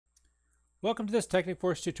Welcome to this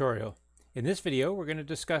Technic-Force tutorial. In this video, we're going to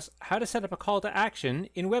discuss how to set up a call to action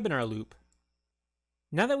in Webinarloop.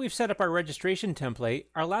 Now that we've set up our registration template,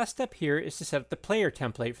 our last step here is to set up the player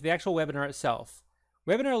template for the actual webinar itself.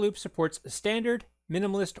 Webinarloop supports standard,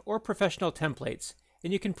 minimalist, or professional templates,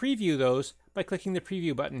 and you can preview those by clicking the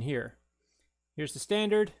preview button here. Here's the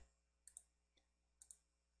standard.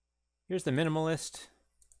 Here's the minimalist.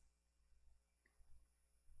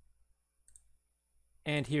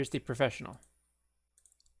 And here's the professional.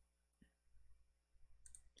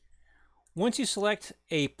 Once you select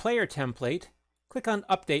a player template, click on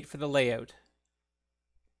Update for the layout.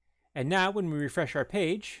 And now when we refresh our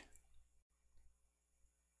page,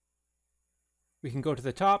 we can go to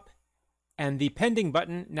the top, and the pending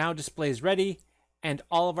button now displays ready, and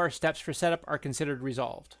all of our steps for setup are considered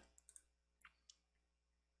resolved.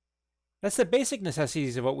 That's the basic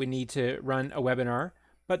necessities of what we need to run a webinar,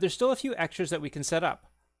 but there's still a few extras that we can set up,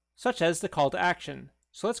 such as the call to action.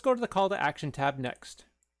 So let's go to the call to action tab next.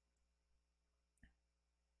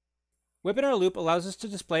 Webinarloop allows us to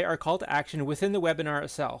display our call to action within the webinar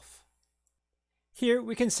itself. Here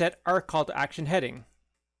we can set our call to action heading.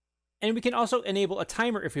 And we can also enable a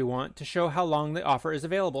timer if we want to show how long the offer is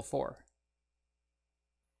available for.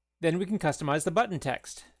 Then we can customize the button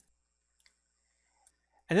text.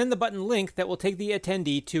 And then the button link that will take the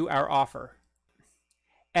attendee to our offer.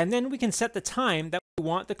 And then we can set the time that we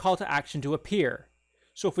want the call to action to appear.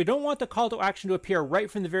 So if we don't want the call to action to appear right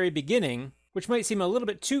from the very beginning, which might seem a little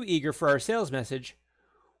bit too eager for our sales message,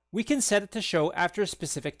 we can set it to show after a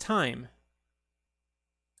specific time.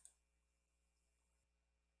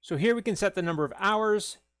 So here we can set the number of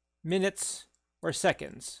hours, minutes, or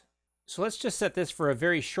seconds. So let's just set this for a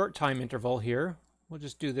very short time interval here. We'll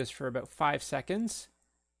just do this for about 5 seconds.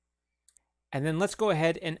 And then let's go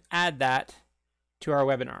ahead and add that to our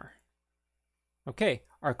webinar. Okay,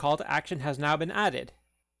 our call to action has now been added.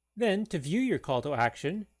 Then to view your call to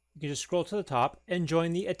action, you can just scroll to the top and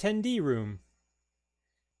join the attendee room.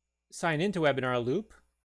 Sign into Webinarloop.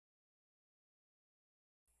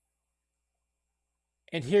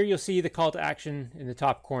 And here you'll see the call to action in the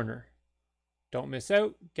top corner. Don't miss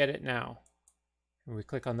out, get it now. When we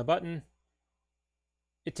click on the button,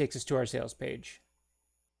 it takes us to our sales page.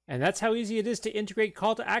 And that's how easy it is to integrate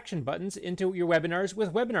call to action buttons into your webinars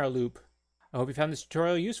with Webinarloop. I hope you found this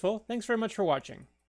tutorial useful. Thanks very much for watching.